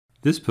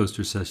This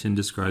poster session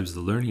describes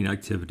the learning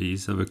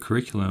activities of a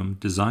curriculum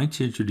designed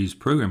to introduce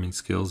programming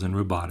skills in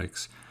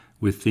robotics,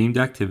 with themed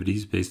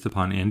activities based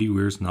upon Andy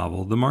Weir's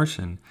novel The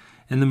Martian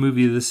and the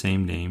movie of the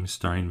same name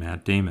starring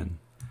Matt Damon.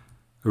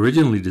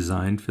 Originally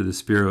designed for the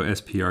Sphero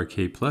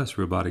SPRK Plus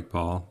robotic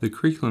ball, the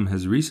curriculum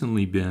has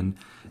recently been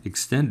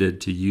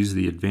extended to use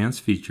the advanced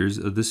features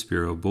of the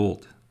Sphero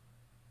Bolt.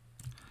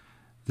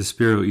 The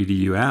Sphero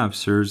EDU app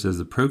serves as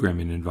the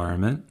programming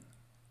environment.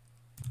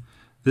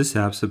 This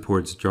app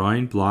supports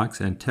drawing, blocks,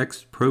 and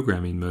text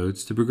programming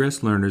modes to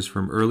progress learners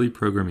from early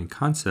programming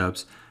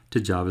concepts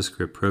to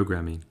JavaScript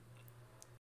programming.